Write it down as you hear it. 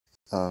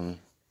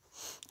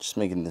Just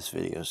making this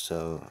video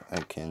so I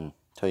can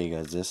tell you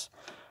guys this.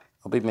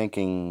 I'll be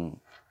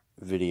making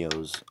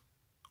videos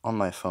on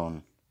my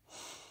phone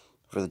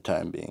for the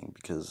time being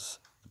because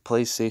the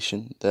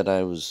PlayStation that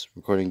I was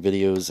recording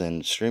videos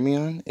and streaming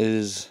on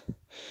is,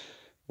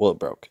 well, it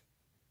broke.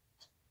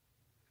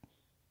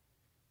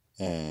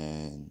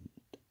 And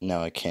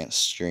now I can't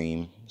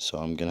stream, so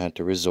I'm gonna have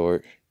to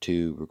resort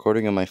to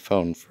recording on my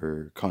phone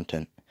for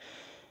content.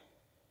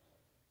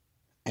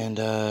 And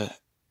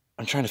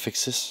I'm trying to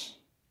fix this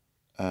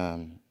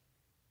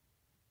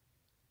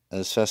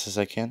as fast as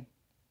I can,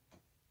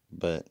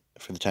 but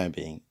for the time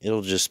being,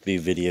 it'll just be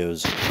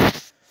videos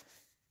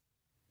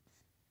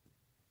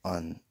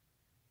on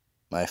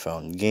my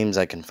phone, games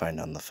I can find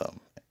on the phone,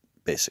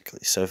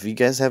 basically. So if you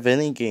guys have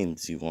any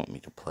games you want me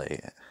to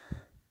play,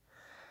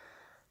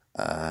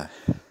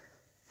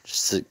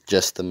 just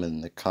suggest them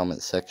in the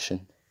comment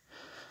section.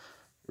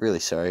 Really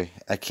sorry,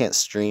 I can't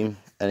stream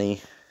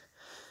any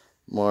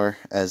more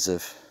as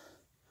of,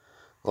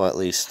 well, at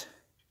least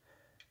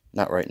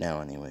not right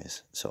now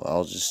anyways. So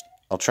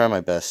I'll try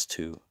my best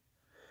to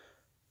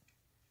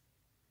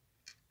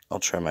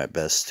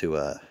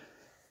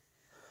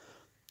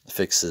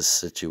fix this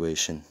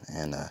situation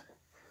and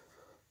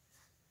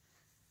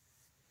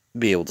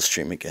be able to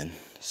stream again.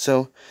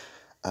 So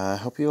I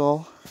hope you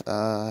all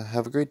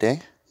have a great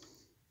day,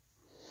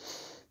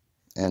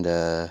 and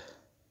I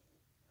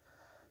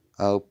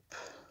hope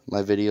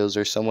my videos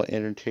are somewhat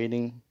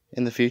entertaining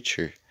in the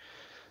future.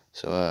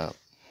 So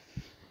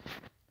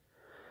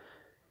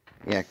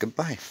yeah,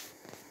 goodbye.